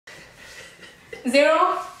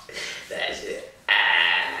0? That shit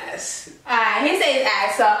ass. Alright, he says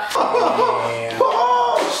ass, so.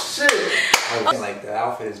 Oh shit! Like the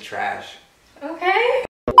outfit is trash. Okay.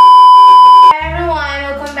 Hi everyone,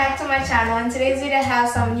 welcome back to my channel. In today's video I have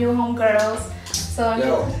some new homegirls. So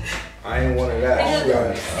Yo, I ain't one of that.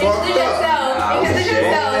 introduce yourself.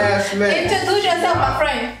 Introduce yourself, my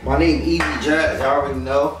friend. My name Evie Jack. Y'all already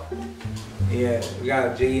know. Yeah, we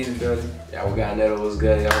got Jiggy in the building. Yeah, we got Nettle. What's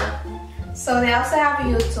good, y'all? So they also have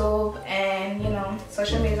YouTube and, you know,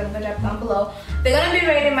 social media. I'm gonna drop down below. They're gonna be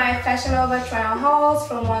rating my Fashionnova try-on hauls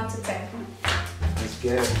from 1 to 10. Let's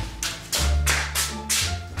get it.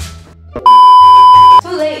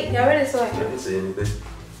 Too late. You already saw it. I didn't say anything.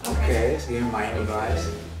 Okay, let's give Miami vibes.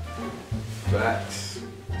 Facts.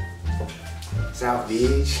 South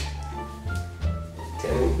Beach.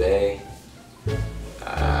 Tampa Bay.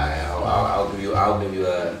 I'll give you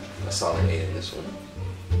a solid 8 in this one.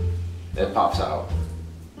 That pops out.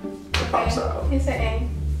 It pops out. He said A.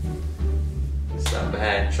 It's not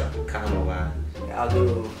bad. Tropicana line. I'll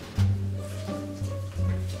do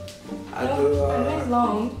It's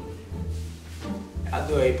long. I'll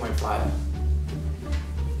do 8.5.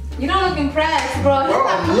 You don't look impressed, bro. Bro,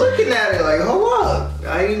 I'm looking at it like, hold up.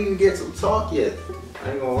 I ain't even get some talk yet.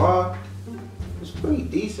 I ain't gonna lie. It's pretty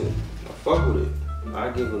decent. I fuck with it. I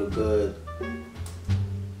give it a good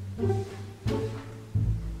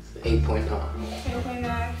 8.9.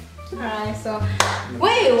 8.9. Alright, so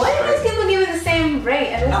wait, why do these people give it the same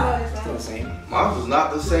rate? I just noticed Still the that. same. Mine was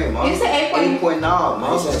not the same. Mine You said 8.9. 8.9.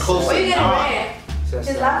 Mine was close What to are you getting 9. rated? Says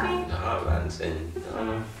Just that. laughing? No, I'm not insane.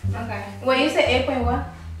 Okay. Wait, you said 8 point what?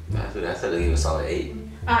 I said they give a solid 8.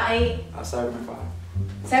 8. I'll 7.5.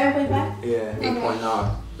 7.5? Yeah.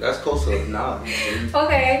 8.9. That's close to 9.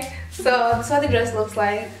 Okay, so this is what the dress looks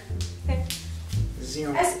like.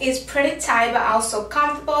 Zero. Dress is pretty tight but also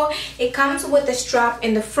comfortable. It comes with a strap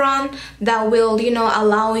in the front that will, you know,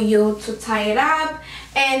 allow you to tie it up,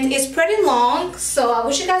 and it's pretty long, so I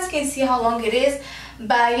wish you guys can see how long it is,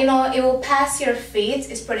 but you know, it will pass your feet.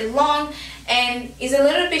 It's pretty long and it's a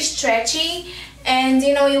little bit stretchy, and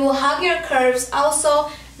you know, it will hug your curves. Also,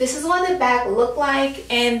 this is what the back look like,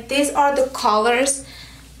 and these are the colors.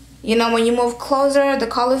 You know, when you move closer, the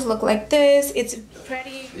colors look like this. It's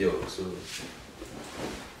pretty. Yo, so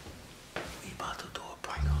We about to do a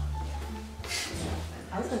prank on.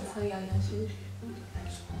 I was gonna tell y'all your shoes.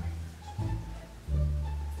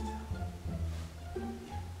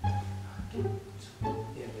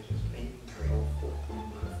 Yeah, but just anything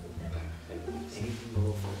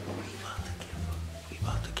below 4. We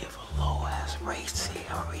about to give a low ass rate. See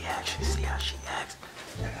her reaction. See how she acts.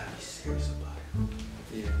 I gotta be serious about it.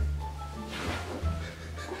 Yeah.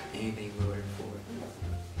 Anything lower than 4.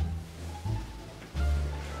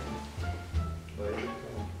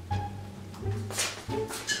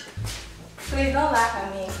 Please don't laugh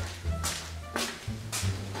at me.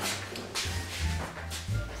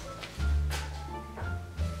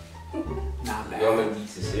 Not you want bad. me to be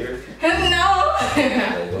sincere? No. Like,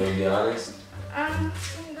 you want me to be honest? Go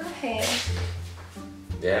ahead.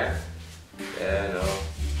 Yeah. Yeah, no.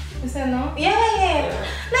 You said no? Yeah.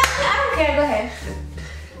 No, I don't care. Go ahead.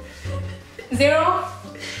 0?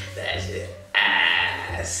 That shit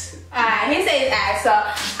ass. Alright, he says ass, so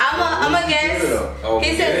I'm a guess. Oh,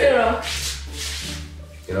 He said yeah. 0.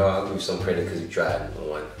 You know, I'll give you some credit because you tried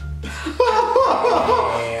one.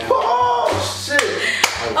 Oh shit!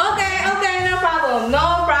 Okay, no problem.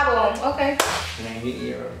 Okay. Maybe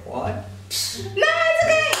you're what? No, it's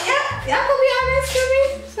okay. Yeah, y'all can be honest with me,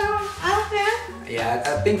 so I don't care. Yeah, I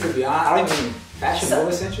think to be honest, I don't even.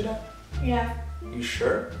 Fashionnova sent you that? Yeah. You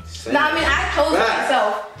sure? No, I mean, I chose it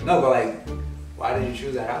myself. No, but like, why did you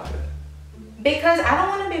choose that outfit? Because I don't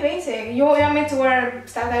want to be basic. You want me to wear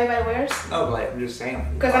stuff that everybody wears? No, but like, I'm just saying.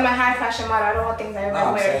 Like, Because I'm a high fashion model. I don't want things that no, everybody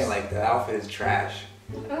I'm wears. saying like the outfit is trash.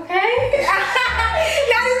 Okay.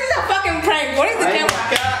 Now this is a fucking prank. What is the camera?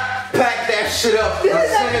 Pack that shit up. Send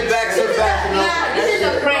it back to the fashion. Nah, this is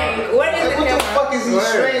a prank. What is the What the camera? fuck is he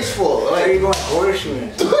strange for? Why are Like, you going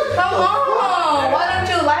horseshoeing? Come on. Why don't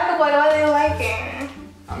you like it? What are you liking?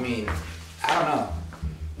 I mean, I don't know.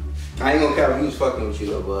 I ain't gonna care if he was fucking with you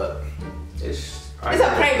though, but it's It's a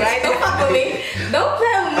prank, right? Don't fuck with me. Don't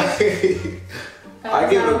play with me. I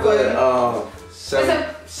give it a good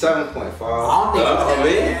 7.5. I don't think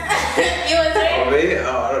Me? You was right? Me?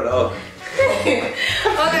 Oh, I don't know. Okay. I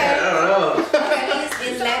don't know.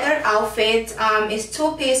 It's leather outfit. It's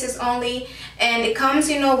 2 pieces only, and it comes,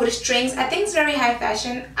 you know, with strings. I think it's very high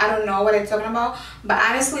fashion. I don't know what I'm talking about, but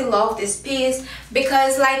I honestly love this piece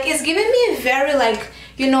because like it's giving me a very like,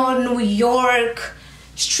 you know, New York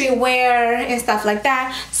streetwear and stuff like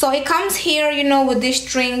that. So it comes here, you know, with this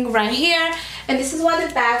string right here, and this is what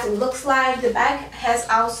the bag looks like. The bag has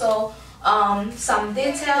also some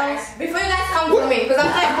details. Before you guys come for me, because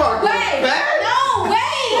I'm like, wait, no,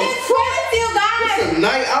 wait, let me explain it to you guys. It's a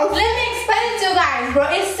night outfit. Let me explain it to you guys, bro.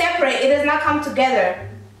 It's separate. It does not come together.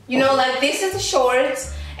 You know, like this is the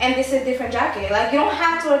shorts and this is a different jacket. Like you don't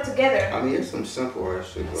have to wear it together. I mean, it's some simple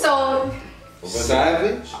ass shit. So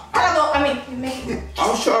savage. I mean,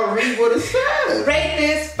 I'm trying to read what it says. rate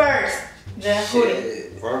this first. The hoodie.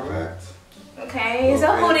 Rugrats. Okay, it's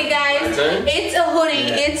a hoodie, guys. It's a hoodie.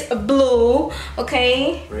 Yeah. It's blue.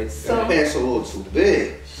 Okay. So the pants a little too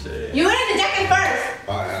big. Shit. You wear the jacket first.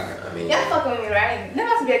 Alright. I mean, Y'all fucking with me, right? There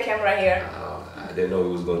must be a camera here. I didn't know we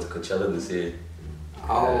was going to Coachella this year.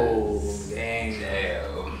 Oh, dang.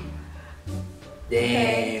 Damn.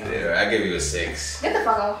 Yeah, I give you a 6. Get the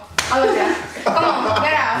fuck out. I was there. Come on,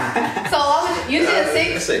 get out. So what would you said a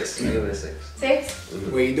 6? A 6. I give it a 6. 6?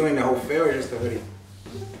 Wait, you doing the whole fair or just the hoodie?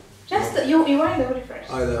 Just the, you wearing the hoodie first.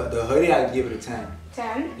 Oh, the hoodie, I'd give it a 10.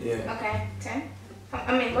 10? Yeah. Okay, 10.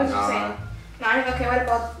 I mean, what did you say? 9? Okay, what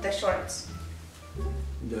about the shorts?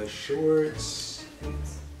 The shorts.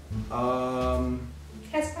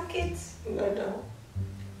 Has pockets.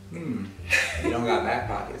 You don't got back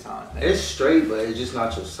pockets on. It's straight, but it's just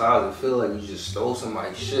not your size. I feel like you just stole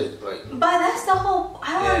somebody's shit. Like, But that's the whole.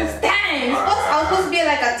 I don't understand. I was supposed to be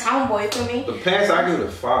like a tomboy for me. the pants, I give it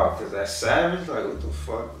a 5 because that savage, like, what the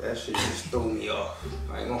fuck? That shit just threw me off.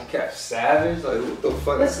 I ain't gonna catch savage. Like, what the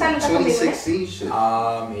fuck? What's That's time some is that 2016 shit.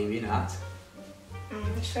 Maybe not.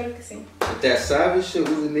 Espero que sim. If that savage shit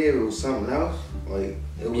wasn't there, it was something else. Like,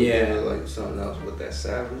 it was Yeah. there, like something else with that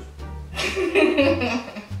savage.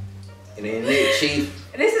 It ain't it, chief.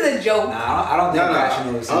 This is a joke. Nah, I don't think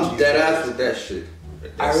Fashionnova sent I'm you dead first. ass with that shit.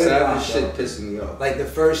 That I really savage don't, shit pissing me off. Like the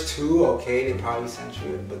first two, okay, they probably sent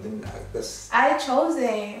you it, but then I chose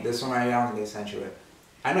it. this one right here, I don't think they sent you it.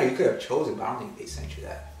 I know you could have chosen, but I don't think they sent you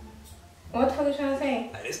that. What the fuck are you trying to say?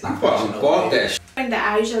 Like, it's You not probably Fashionnova. bought that shit.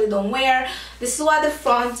 That I usually don't wear. This is what the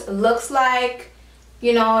front looks like.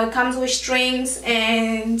 You know, it comes with strings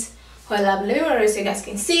and hold up, so you guys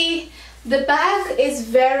can see. The back is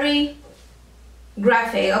very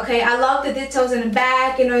graphic. Okay, I love the details in the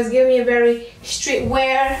back. You know, it's giving me a very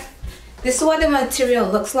streetwear. This is what the material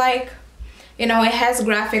looks like. You know, it has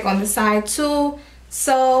graphic on the side too.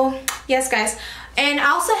 So yes, guys, and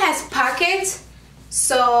also has pockets.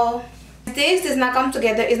 So this does not come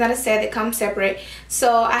together. It's not a set. It comes separate.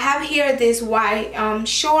 So I have here this white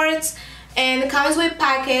shorts, and it comes with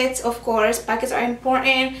pockets. Of course, pockets are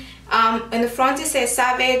important. In the front it says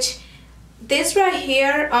Savage. This right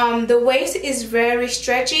here, the waist is very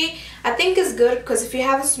stretchy. I think it's good because if you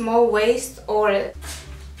have a small waist or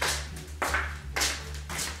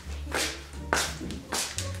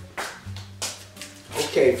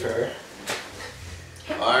Okay, Fer.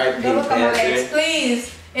 Alright, don't Pink look at my legs, Panther.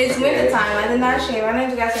 please. It's winter time. I did not shave. I know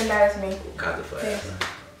you guys embarrass me. Wakanda forever.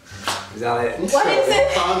 Is that it? What is it?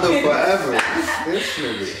 Wakanda forever. This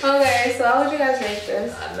nigga. Okay, so how would you guys rate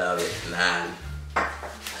this? I love it. 9.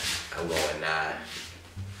 I'm going 9.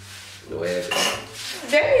 Go ahead.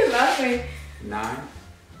 Jeremy is laughing. 9.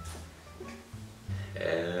 Yeah.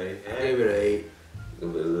 Give it an 8. Give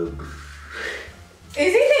it a little.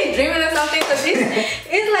 Is he dreaming or something? Because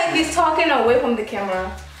it's like he's talking away from the camera.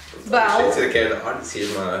 But To the camera, the artist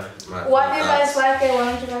here's my what do you thoughts. guys like it?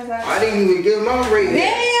 Why don't you guys like it? I didn't even give my rating.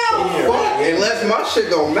 Damn! Fuck, unless my shit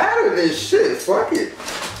don't matter, then shit, fuck it.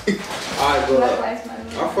 Alright, Black but lives matter.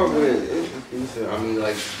 I fuck with it. It's decent. I mean,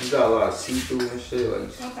 like, you got a lot of see-through and shit. Like,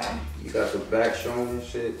 Okay. you got the back showing and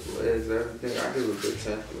shit, legs, everything. I give it a good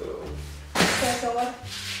 10 for it. Okay, so what?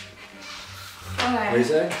 What do you Okay.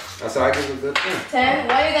 say? That's how I give it a good 10. 10.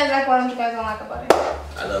 Why do you guys like? What don't you guys don't like about it?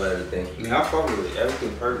 I love everything. I mean, I fuck with it.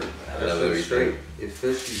 Everything perfect. I That love shit everything. straight. It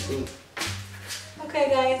fits you too. Okay,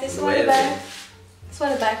 guys, this is The what way the it back. is. This is what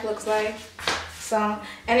the back looks like. So,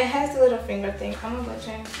 and it has the little finger thing. I'm gonna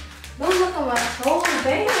change. Don't look at my toes,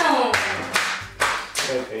 damn.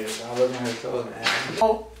 Okay, I'm looking at her toes, man.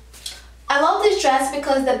 Oh, I love this dress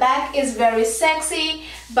because the back is very sexy,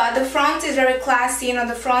 but the front is very classy. You know,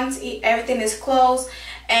 the front, everything is closed.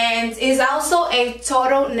 And it's also a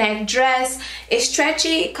total neck dress. It's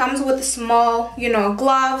stretchy. It comes with small, you know,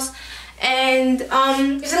 gloves. And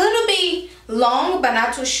it's a little bit long, but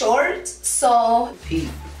not too short. So, Pete.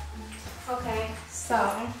 okay,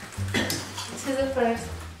 so this is the first.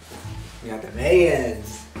 We got the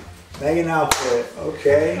Megan outfit.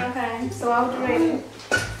 Okay. Okay, so how would you rate it?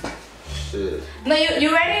 Shit. No,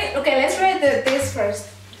 you ready? Okay, let's rate this first.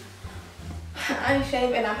 I'm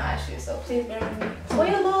shaving, I'm ashy, so please bear with me. Oh,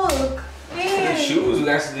 you look. Yeah. The shoes, we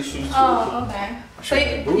got to do shoes too. Oh, okay. So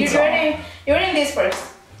you're wearing this first.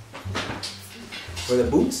 For the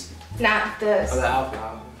boots? Not this. Oh, the outfit.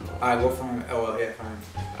 Alright, go from, oh, well, yeah, fine.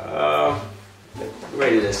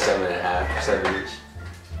 Rated at 7.5, 7 each.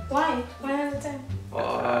 Why? 1 out of 10.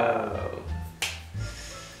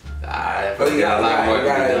 But you got a lot more to be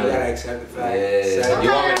done. You gotta accept the fact. Yeah. You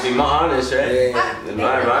want me to be more honest, right? Yeah. In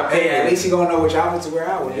my Hey, opinion. at least you gonna know which outfit to wear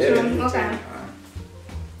out with. Yeah. Okay.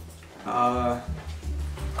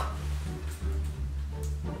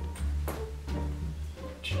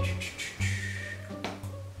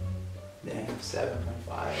 Damn,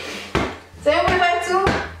 7.5. 7.5 too?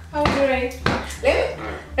 Oh, great. Let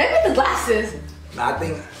me the glasses. I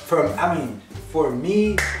think for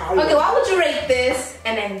me, probably. Okay, why would you rate this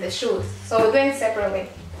and then the shoes? So we're doing separately.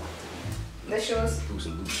 The shoes. Do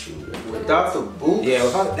some boot shoes. Right? Without the boots? Yeah,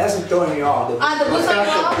 that's what's throwing me off. The boots on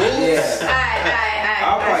Without the you? boots? Alright.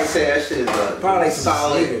 I'll probably say that shit is Probably a some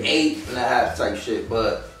solid sneakers. 8.5 type shit,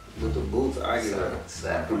 but with the boots, I give it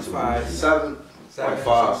 7.5.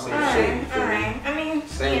 7.5, same shape. Alright. I mean,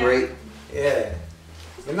 Same yeah. rate. Yeah.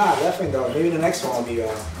 But nah, definitely though. Maybe the next one will be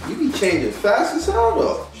You be changing fast as hell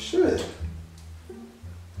though. Shit.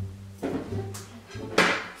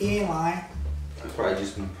 he ain't lying. I probably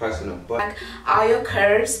just been pressing a button. Like all your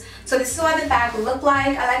curves. So this is what the bag look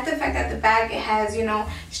like. I like the fact that the bag, it has, you know,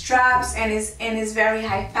 straps and is very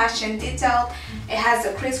high fashion detailed. It has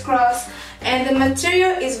the crisscross and the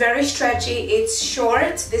material is very stretchy. It's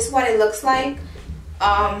short. This is what it looks like.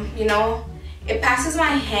 You know, it passes my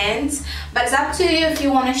hands, but it's up to you if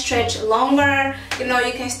you want to stretch longer. You know,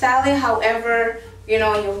 you can style it however, you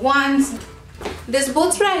know, you want. These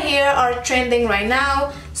boots right here are trending right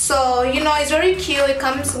now, so you know, it's very cute. It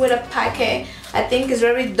comes with a packet. I think it's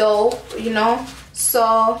very dope, you know.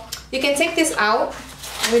 So you can take this out.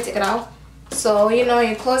 Let me take it out. So you know,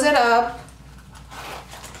 you close it up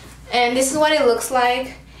and this is what it looks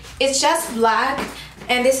like. It's just black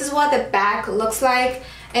and this is what the back looks like,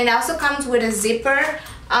 and it also comes with a zipper.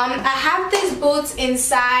 I have these boots in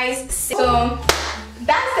size 6. So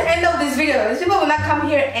that's the end of this video. These people will not come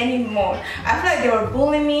here anymore. I feel like they were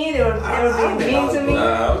bullying me. They were being mean to me.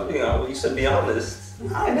 Nah, you should be honest.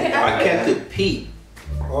 I kept it peak.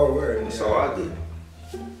 Oh, word. That's all I did.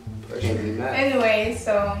 Anyway,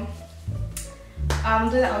 so do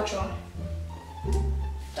the outro.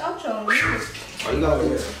 The outro. Oh, you gotta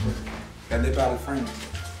do it. That dip out of frame.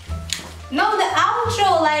 No, the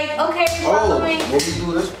outro. Like, okay, Oh, following. what we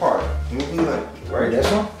do this part? What we like? Right, This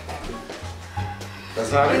one?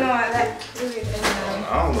 That's not You it. know what? Like,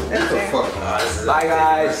 I don't know what the fuck. Bye,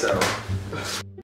 guys. So.